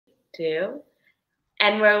2.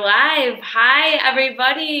 And we're live. Hi,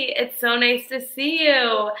 everybody. It's so nice to see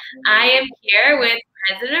you. I am here with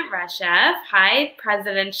President Reshef. Hi,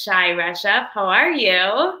 President Shai Reshef. How are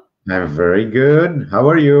you? I'm very good. How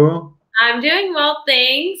are you? I'm doing well,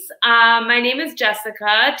 thanks. My name is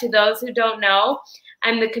Jessica. To those who don't know,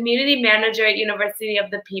 I'm the community manager at University of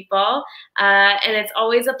the People, and it's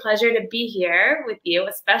always a pleasure to be here with you,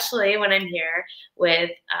 especially when I'm here with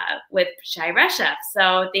Shai Reshef.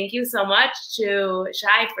 So thank you so much to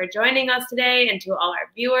Shai for joining us today, and to all our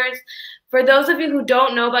viewers. For those of you who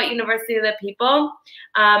don't know about University of the People,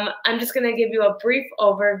 I'm just going to give you a brief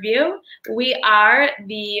overview. We are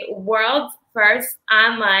the world's first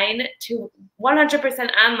online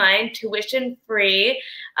 100% online tuition-free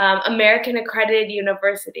American accredited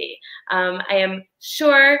university. I am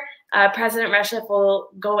sure President Reshef will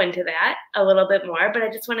go into that a little bit more, but I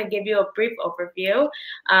just want to give you a brief overview.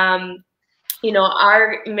 You know,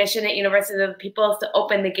 our mission at University of the People is to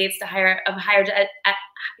open the gates to higher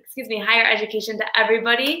education to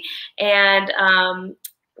everybody. And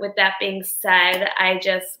with that being said, I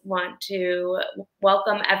just want to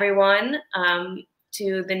welcome everyone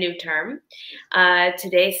to the new term.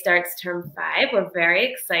 Today starts term 5. We're very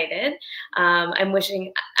excited. I'm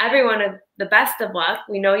wishing everyone the best of luck.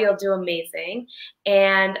 We know you'll do amazing.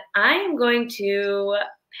 And I am going to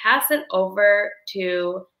pass it over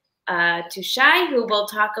to Shai, who will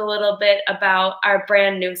talk a little bit about our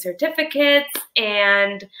brand new certificates.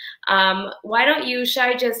 And why don't you,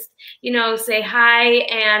 Shai, just, say hi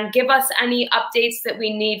and give us any updates that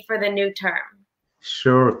we need for the new term.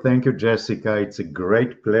 Sure. Thank you, Jessica. It's a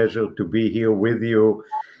great pleasure to be here with you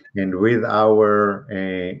and with our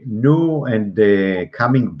new and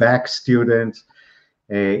coming back students.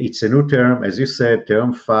 It's a new term, as you said,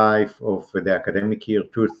 term 5 of the academic year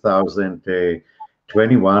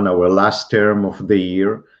 2021, our last term of the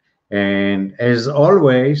year. And as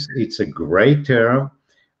always, it's a great term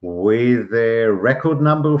with a record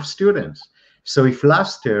number of students. So if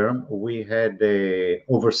last term we had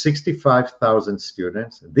over 65,000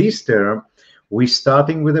 students, this term we're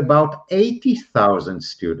starting with about 80,000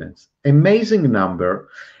 students. Amazing number.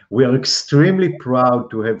 We are extremely proud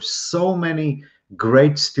to have so many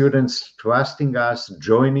great students trusting us,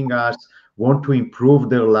 joining us, want to improve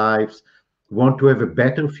their lives, want to have a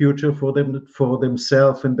better future for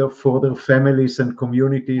themselves and for their families and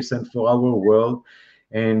communities and for our world,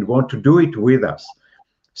 and want to do it with us.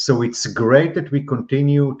 So it's great that we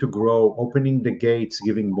continue to grow, opening the gates,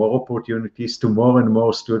 giving more opportunities to more and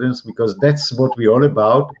more students, because that's what we're all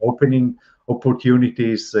about, opening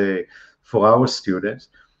opportunities for our students.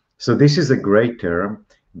 So this is a great term.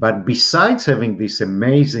 But besides having this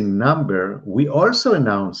amazing number, we also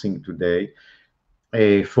announcing today,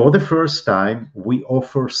 for the first time, we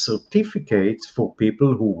offer certificates for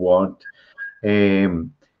people who want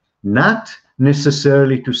not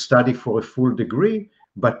necessarily to study for a full degree,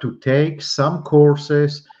 but to take some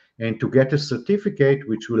courses and to get a certificate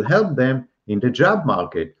which will help them in the job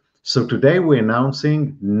market. So today we're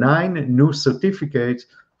announcing 9 new certificates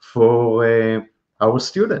for our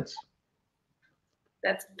students.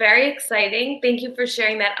 That's very exciting. Thank you for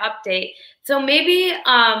sharing that update. So maybe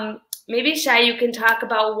Shai, you can talk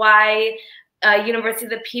about why University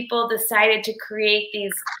of the People decided to create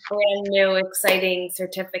these brand new exciting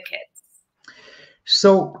certificates.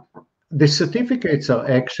 So the certificates are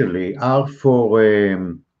for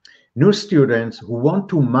new students who want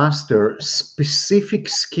to master specific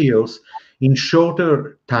skills in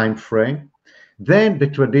shorter time frame than the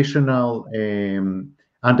traditional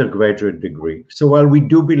undergraduate degree. So while we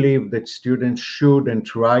do believe that students should and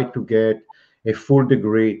try to get a full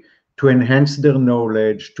degree to enhance their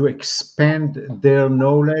knowledge, to expand their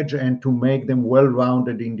knowledge, and to make them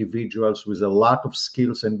well-rounded individuals with a lot of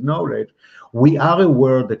skills and knowledge, we are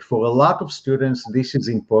aware that for a lot of students, this is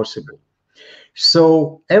impossible.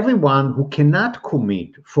 So everyone who cannot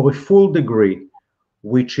commit for a full degree,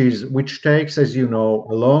 which takes, as you know,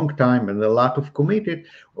 a long time and a lot of commitment,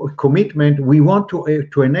 we want to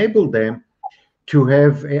enable them to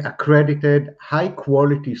have an accredited,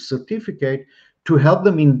 high-quality certificate to help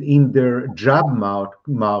them in their job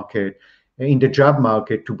market,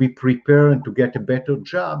 to be prepared and to get a better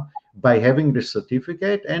job by having the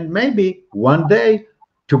certificate, and maybe one day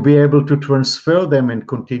to be able to transfer them and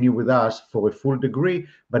continue with us for a full degree,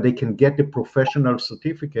 but they can get the professional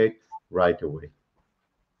certificate right away.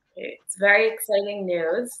 It's very exciting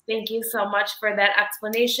news. Thank you so much for that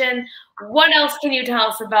explanation. What else can you tell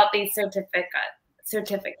us about these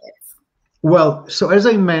certificates? Well, so as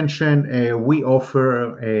I mentioned, we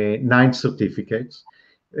offer 9 certificates,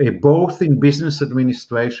 both in business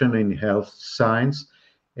administration and health science.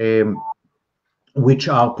 which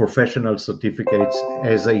are professional certificates,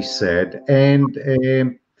 as I said. And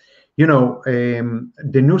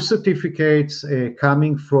the new certificates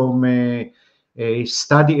coming from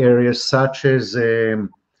study areas such as a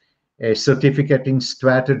certificate in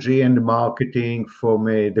strategy and marketing from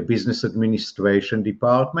the business administration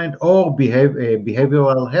department, or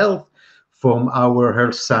behavioral health from our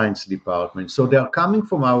health science department. So they are coming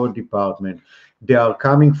from our department. They are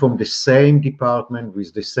coming from the same department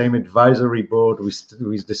with the same advisory board,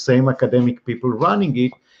 with the same academic people running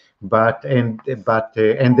it. And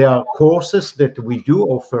there are courses that we do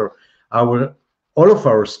offer all of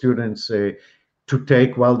our students to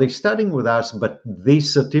take while they're studying with us, but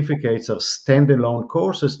these certificates are standalone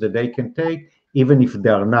courses that they can take even if they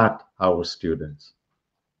are not our students.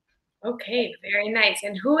 Okay, very nice.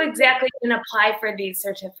 And who exactly can apply for these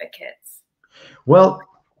certificates? Well,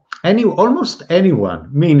 almost anyone,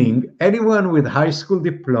 meaning anyone with high school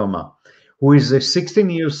diploma who is 16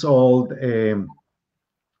 years old and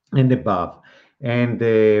above, and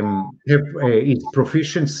has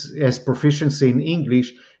proficiency in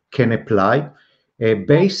English can apply.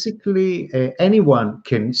 Basically, anyone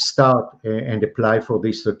can start and apply for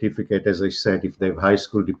this certificate, as I said, if they have high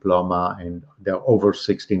school diploma and they're over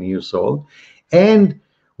 16 years old. And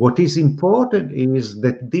what is important is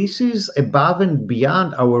that this is above and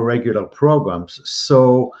beyond our regular programs.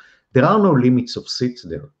 So there are no limits of seats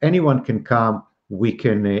there. Anyone can come. We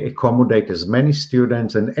can accommodate as many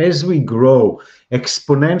students. And as we grow,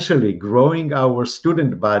 exponentially growing our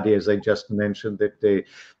student body, as I just mentioned, that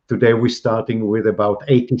today we're starting with about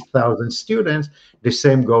 80,000 students. The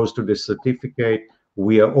same goes to the certificate.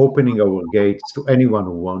 We are opening our gates to anyone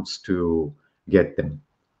who wants to get them.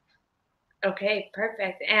 Okay,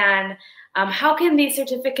 perfect. And how can these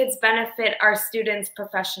certificates benefit our students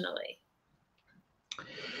professionally?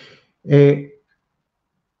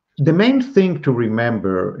 The main thing to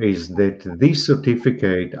remember is that these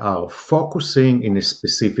certificates are focusing in a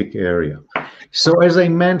specific area. So as I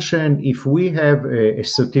mentioned, if we have a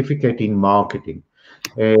certificate in marketing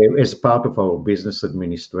as part of our business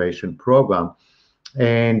administration program,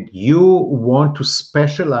 and you want to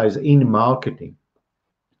specialize in marketing,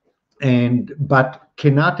 but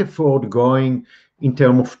cannot afford going in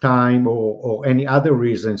terms of time or any other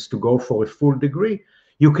reasons to go for a full degree,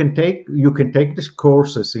 you can take these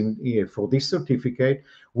courses for this certificate,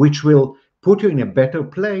 which will put you in a better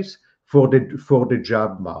place for the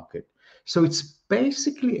job market. So it's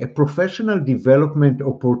basically a professional development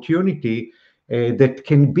opportunity that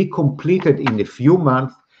can be completed in a few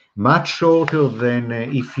months, much shorter than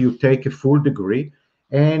if you take a full degree,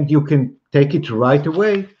 and you can take it right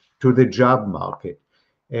away to the job market.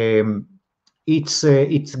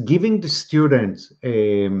 It's giving the students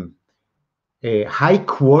a high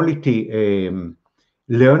quality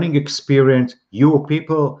learning experience, your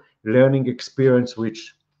people learning experience,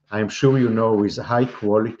 which I'm sure you know is high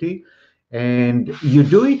quality, and you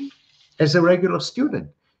do it as a regular student.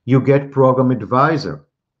 You get program advisor,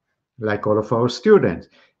 like all of our students.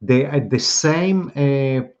 They are the same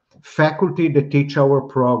faculty that teach our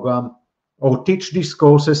program or teach these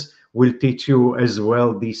courses will teach you as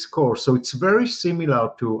well this course. So it's very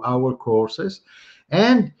similar to our courses,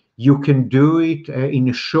 and you can do it in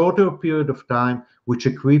a shorter period of time, which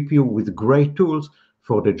equip you with great tools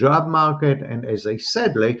for the job market. And as I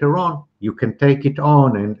said, later on, you can take it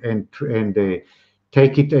on and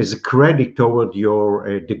take it as a credit toward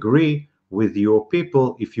your degree with your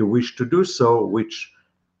people if you wish to do so, which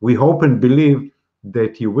we hope and believe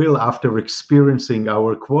that you will after experiencing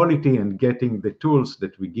our quality and getting the tools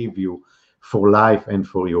that we give you for life and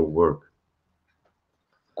for your work.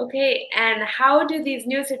 Okay, and how do these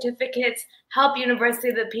new certificates help University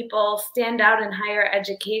of the People stand out in higher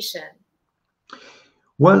education?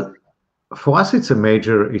 Well, for us, it's a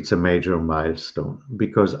major milestone,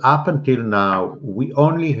 because up until now, we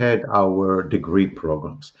only had our degree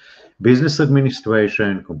programs: business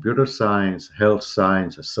administration, computer science, health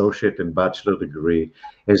science, associate and bachelor degree,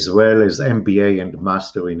 as well as MBA and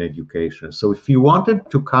master in education. So if you wanted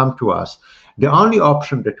to come to us, the only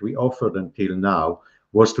option that we offered until now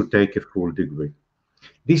was to take a full degree.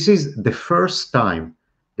 This is the first time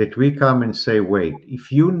that we come and say, wait,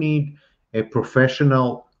 if you need a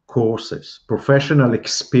professional courses, professional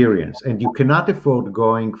experience, and you cannot afford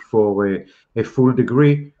going for a full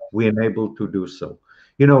degree, we enable to do so.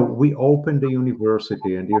 You know, we opened the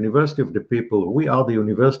university, and the University of the People, we are the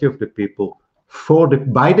University of the People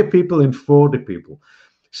by the people and for the people.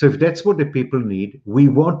 So if that's what the people need, we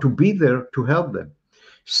want to be there to help them.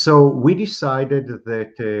 So we decided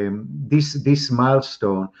that this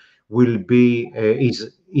milestone will be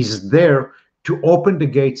is there to open the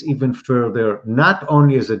gates even further, not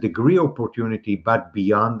only as a degree opportunity, but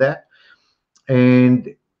beyond that.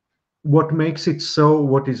 And what makes it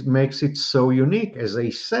so unique, as I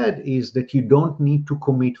said, is that you don't need to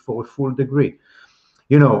commit for a full degree.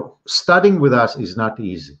 You know, studying with us is not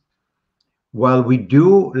easy. While we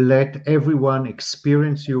do let everyone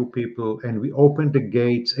experience you people, and we open the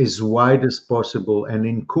gates as wide as possible and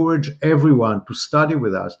encourage everyone to study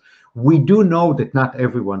with us, we do know that not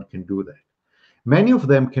everyone can do that. Many of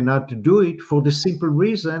them cannot do it for the simple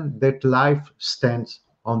reason that life stands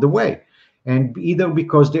on the way. And either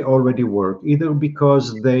because they already work, either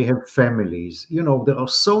because they have families. You know, there are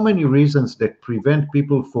so many reasons that prevent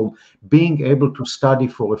people from being able to study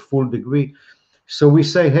for a full degree. So we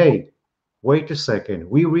say, hey, wait a second,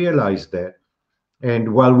 we realize that.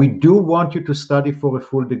 And while we do want you to study for a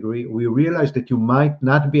full degree, we realize that you might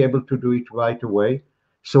not be able to do it right away.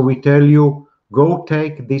 So we tell you, go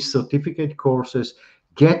take these certificate courses,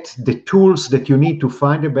 get the tools that you need to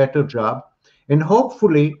find a better job, and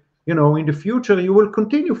hopefully, you know, in the future, you will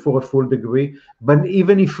continue for a full degree. But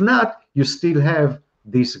even if not, you still have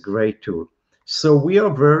this great tool. So we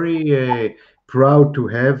are very proud to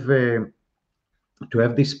have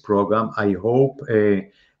this program. I hope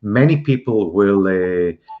many people will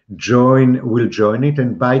join it.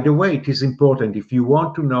 And by the way, it is important, if you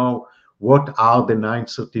want to know what are the 9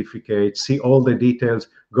 certificates, see all the details,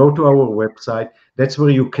 go to our website. That's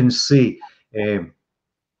where you can see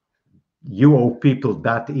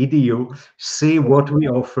uopeople.edu, see what we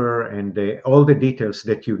offer and all the details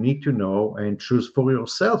that you need to know, and choose for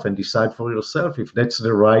yourself and decide for yourself if that's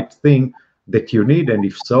the right thing that you need. And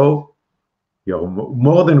if so, you're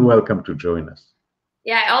more than welcome to join us.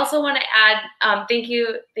 Yeah, I also want to add, thank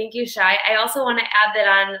you, Shai. I also want to add that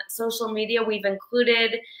on social media, we've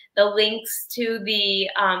included the links to the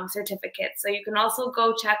certificates. So you can also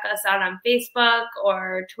go check us out on Facebook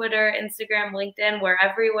or Twitter, Instagram, LinkedIn. We're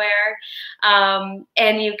everywhere.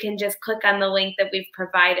 And you can just click on the link that we've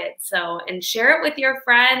provided. So, and share it with your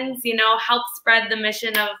friends, you know, help spread the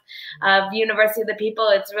mission of University of the People.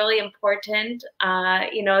 It's really important,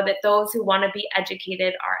 you know, that those who want to be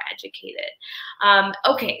educated are educated.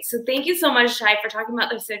 Okay, so thank you so much, Shai, for talking about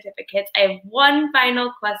the certificates. I have one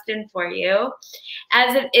final question for you.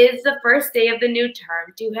 As it is the first day of the new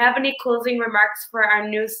term, do you have any closing remarks for our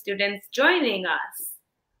new students joining us?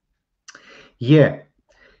 Yeah,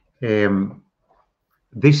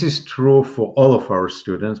 this is true for all of our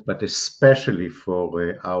students, but especially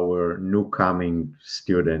for our new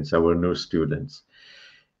students.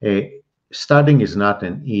 Studying is not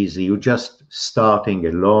an easy, you're just starting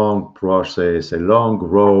a long process, a long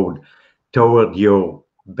road toward your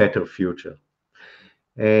better future.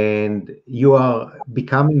 And you are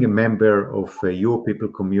becoming a member of a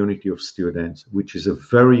UOPeople community of students, which is a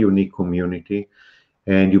very unique community.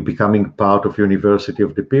 And you're becoming part of University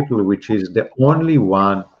of the People, which is the only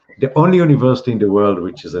university in the world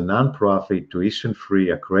which is a non-profit,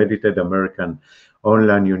 tuition-free, accredited American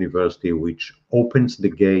online university, which opens the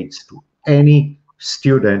gates to any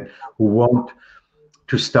student who want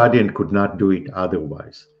to study and could not do it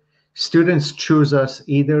otherwise. Students choose us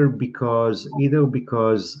either because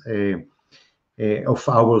of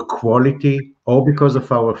our quality or because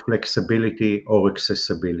of our flexibility or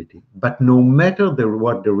accessibility. But no matter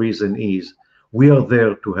what the reason is, we are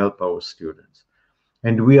there to help our students.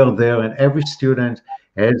 And we are there, and every student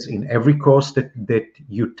has, in every course that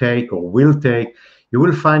you take or will take, you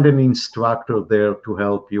will find an instructor there to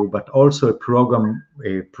help you, but also a program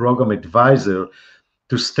advisor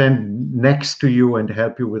to stand next to you and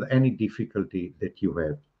help you with any difficulty that you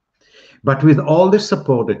have. But with all the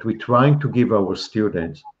support that we're trying to give our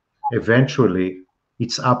students, eventually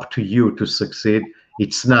it's up to you to succeed.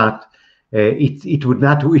 It's not, it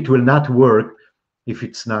will not work if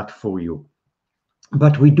it's not for you.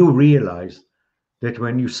 But we do realize that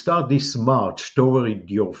when you start this march toward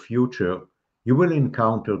your future, you will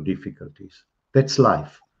encounter difficulties. That's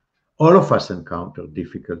life. All of us encounter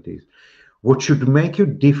difficulties. What should make you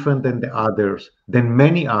different than the others, than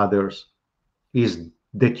many others, is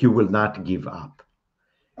that you will not give up.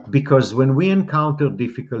 Because when we encounter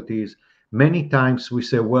difficulties, many times we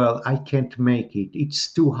say, well, I can't make it.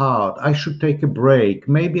 It's too hard. I should take a break.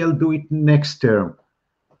 Maybe I'll do it next term.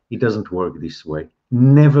 It doesn't work this way.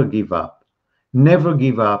 Never give up. Never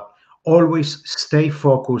give up. Always stay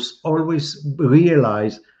focused. Always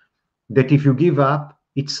realize that if you give up,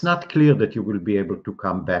 it's not clear that you will be able to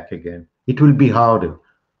come back again. It will be harder.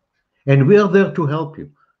 And we are there to help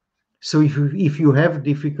you. So if you have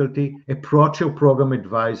difficulty, approach your program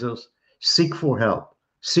advisors, seek for help,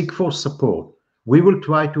 seek for support. We will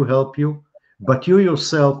try to help you, but you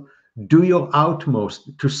yourself Do your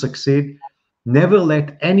utmost to succeed. Never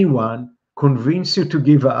let anyone convince you to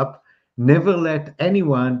give up. Never let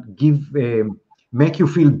anyone make you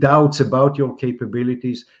feel doubts about your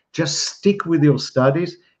capabilities. Just stick with your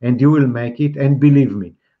studies and you will make it. And believe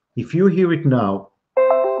me, if you hear it now,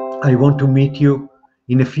 I want to meet you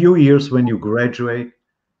in a few years when you graduate.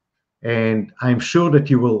 And I'm sure that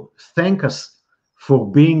you will thank us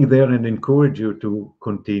for being there and encourage you to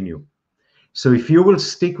continue. So if you will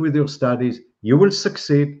stick with your studies, you will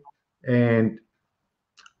succeed. And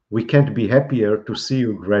we can't be happier to see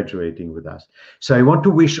you graduating with us. So I want to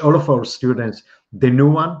wish all of our students, the new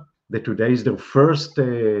one, that today is their first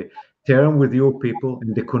term with you people,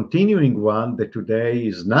 and the continuing one, that today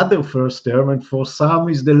is not their first term, and for some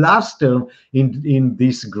is the last term in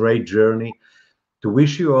this great journey. To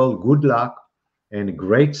wish you all good luck and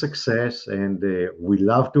great success, and we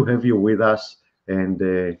love to have you with us,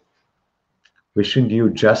 and wishing you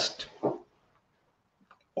just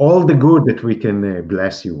all the good that we can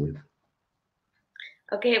bless you with.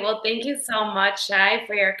 Okay, well, thank you so much, Shai,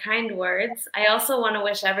 for your kind words. I also want to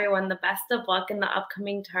wish everyone the best of luck in the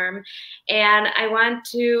upcoming term. And I want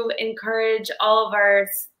to encourage all of our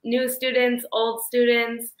new students, old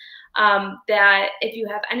students, that if you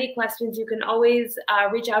have any questions, you can always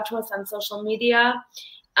reach out to us on social media.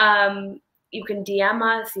 You can DM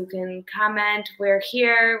us, you can comment. We're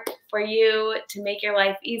here for you to make your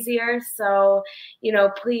life easier. So,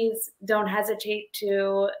 please don't hesitate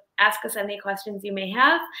to ask us any questions you may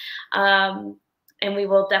have. And we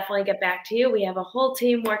will definitely get back to you. We have a whole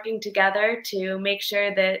team working together to make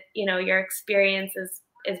sure that, your experience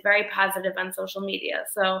is very positive on social media.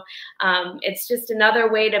 So it's just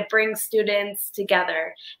another way to bring students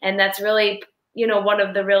together. And that's really, one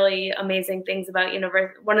of the really amazing things about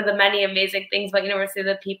one of the many amazing things about University of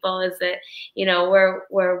the People is that,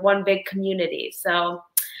 we're one big community. So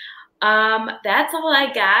that's all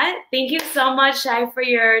I got. Thank you so much, Shai, for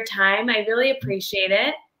your time. I really appreciate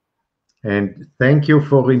it. And thank you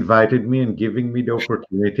for inviting me and giving me the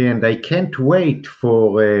opportunity. And I can't wait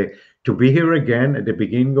for to be here again at the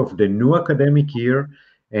beginning of the new academic year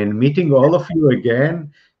and meeting all of you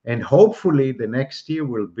again. And hopefully the next year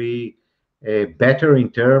will be better in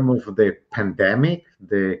terms of the pandemic,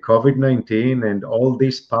 the COVID-19, and all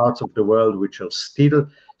these parts of the world which are still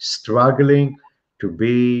struggling to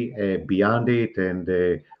be beyond it,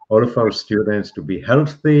 and all of our students to be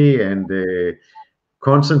healthy and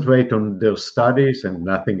concentrate on their studies and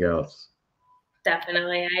nothing else.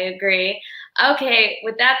 Definitely, I agree. Okay,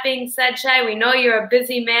 with that being said, Shai, we know you're a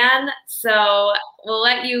busy man, so we'll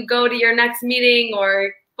let you go to your next meeting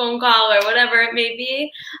or phone call or whatever it may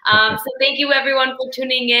be. So thank you everyone for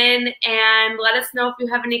tuning in, and let us know if you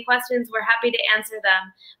have any questions. We're happy to answer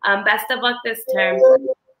them. Best of luck this term.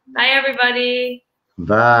 Bye, everybody.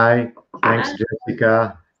 Bye. Thanks,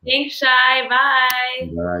 Jessica. Thanks, Shai. Bye.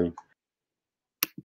 Bye.